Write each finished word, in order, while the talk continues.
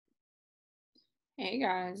Hey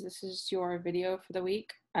guys, this is your video for the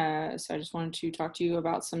week. So I just wanted to talk to you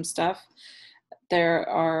about some stuff. There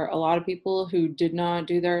are a lot of people who did not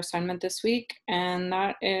do their assignment this week, and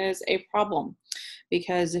that is a problem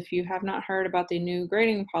because if you have not heard about the new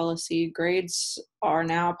grading policy, grades are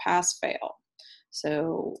now pass fail.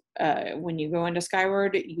 So when you go into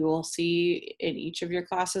Skyward, you will see in each of your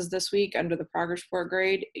classes this week under the progress report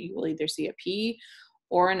grade, you will either see a P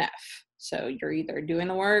or an F. So you're either doing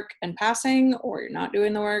the work and passing, or you're not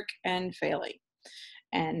doing the work and failing.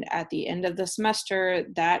 And at the end of the semester,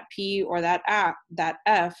 that P or that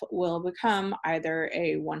F will become either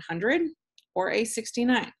a 100 or a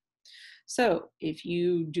 69. So if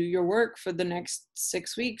you do your work for the next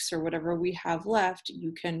 6 weeks or whatever we have left,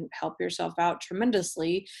 you can help yourself out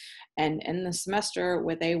tremendously and end the semester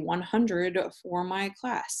with a 100 for my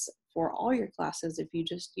class, for all your classes, if you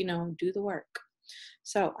just, do the work.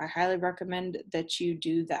 So I highly recommend that you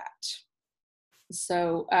do that.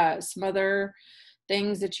 So some other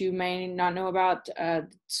things that you may not know about,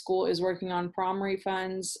 school is working on prom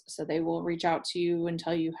refunds. So they will reach out to you and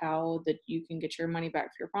tell you how that you can get your money back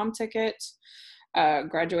for your prom ticket.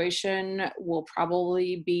 Graduation will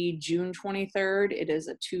probably be June 23rd. It is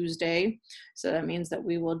a Tuesday. So that means that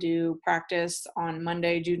we will do practice on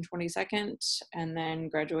Monday, June 22nd, and then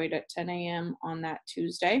graduate at 10 a.m. on that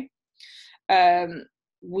Tuesday.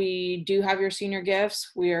 We do have your senior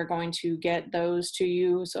gifts. We are going to get those to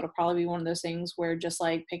you. So it'll probably be one of those things where, just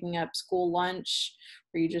like picking up school lunch,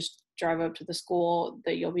 where you just drive up to the school,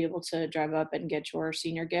 that you'll be able to drive up and get your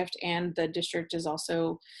senior gift. And the district is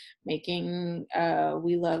also making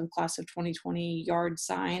We Love Class of 2020 yard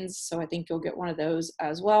signs. So I think you'll get one of those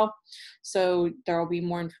as well. So there will be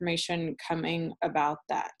more information coming about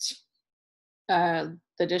that.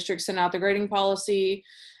 The district sent out the grading policy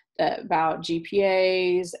about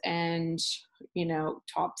GPAs and,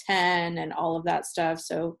 top 10 and all of that stuff.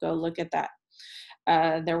 So go look at that.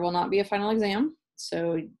 There will not be a final exam.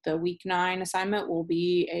 So the week 9 assignment will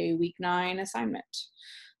be a week 9 assignment.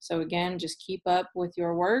 So again, just keep up with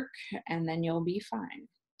your work and then you'll be fine.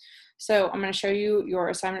 So I'm going to show you your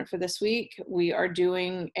assignment for this week. We are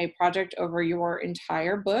doing a project over your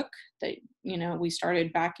entire book that, we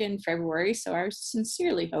started back in February. So I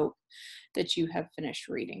sincerely hope that you have finished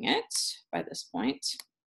reading it by this point.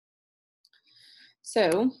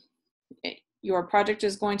 So your project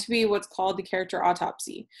is going to be what's called the character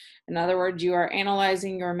autopsy. In other words, you are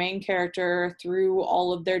analyzing your main character through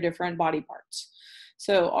all of their different body parts.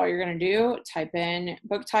 So all you're going to do, type in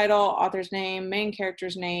book title, author's name, main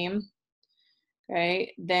character's name.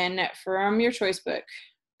 Okay, then from your choice book,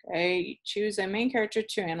 okay, choose a main character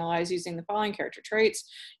to analyze using the following character traits.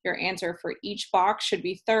 Your answer for each box should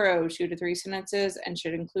be thorough, 2 to 3 sentences, and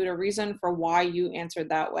should include a reason for why you answered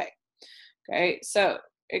that way. Okay, so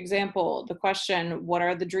example, the question, what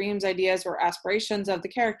are the dreams, ideas, or aspirations of the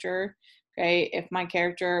character? Okay, if my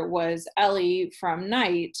character was Ellie from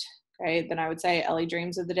Night, okay, then I would say Ellie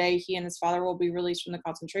dreams of the day he and his father will be released from the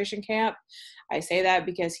concentration camp. I say that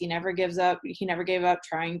because he never gave up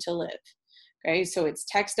trying to live. Okay, so it's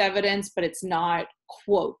text evidence, but it's not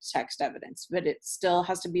quote text evidence, but it still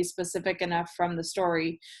has to be specific enough from the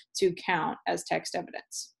story to count as text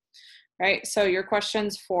evidence. Right, so your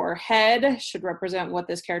questions for head should represent what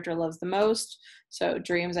this character loves the most. So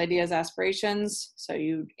dreams, ideas, aspirations. So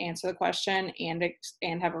you answer the question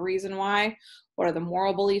and have a reason why. What are the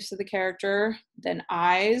moral beliefs of the character? Then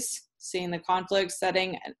eyes, seeing the conflicts,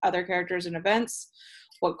 setting other characters and events.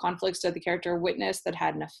 What conflicts did the character witness that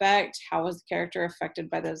had an effect? How was the character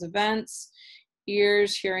affected by those events?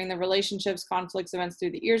 Ears, hearing the relationships, conflicts, events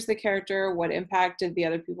through the ears of the character. What impact did the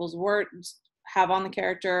other people's words have on the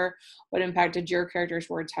character? What impact did your character's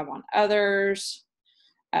words have on others?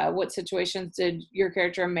 What situations did your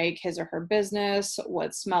character make his or her business?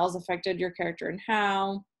 What smells affected your character and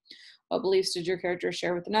how? What beliefs did your character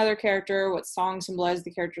share with another character? What songs symbolize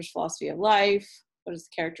the character's philosophy of life? What is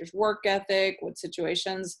the character's work ethic? What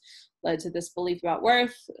situations led to this belief about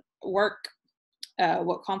work?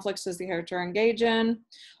 What conflicts does the character engage in?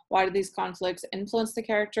 Why do these conflicts influence the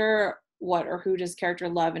character? What or who does the character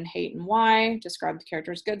love and hate and why? Describe the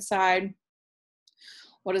character's good side.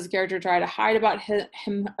 What does the character try to hide about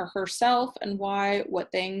him or herself and why?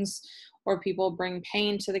 What things or people bring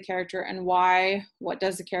pain to the character and why? What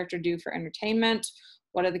does the character do for entertainment?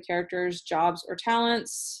 What are the character's jobs or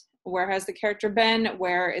talents? Where has the character been?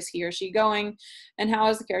 Where is he or she going? And how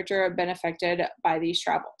has the character been affected by these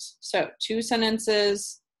travels? So 2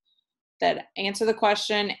 sentences that answer the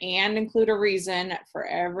question and include a reason for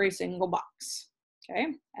every single box.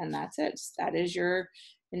 Okay, and that's it. That is your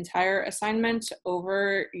entire assignment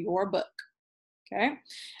over your book. Okay.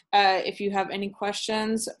 If you have any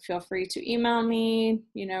questions, feel free to email me,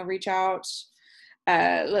 reach out.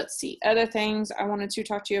 Let's see, other things I wanted to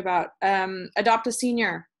talk to you about. Adopt a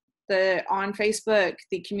Senior. On Facebook,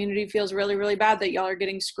 the community feels really, really bad that y'all are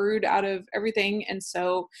getting screwed out of everything. And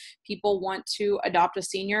so people want to adopt a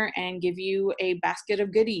senior and give you a basket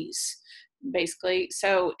of goodies, basically.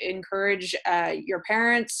 So encourage your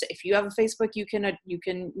parents. If you have a Facebook, you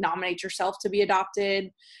can nominate yourself to be adopted.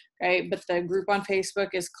 Right? But the group on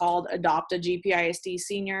Facebook is called Adopt a GPISD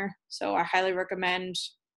Senior. So I highly recommend.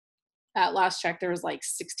 At last check, there was like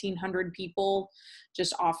 1,600 people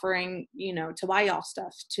just offering, to buy y'all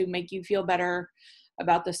stuff to make you feel better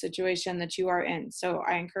about the situation that you are in. So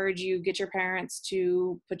I encourage you, get your parents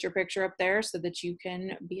to put your picture up there so that you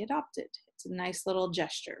can be adopted. It's a nice little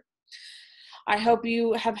gesture. I hope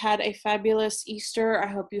you have had a fabulous Easter. I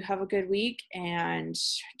hope you have a good week, and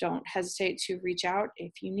don't hesitate to reach out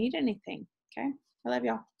if you need anything. Okay. I love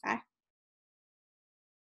y'all. Bye.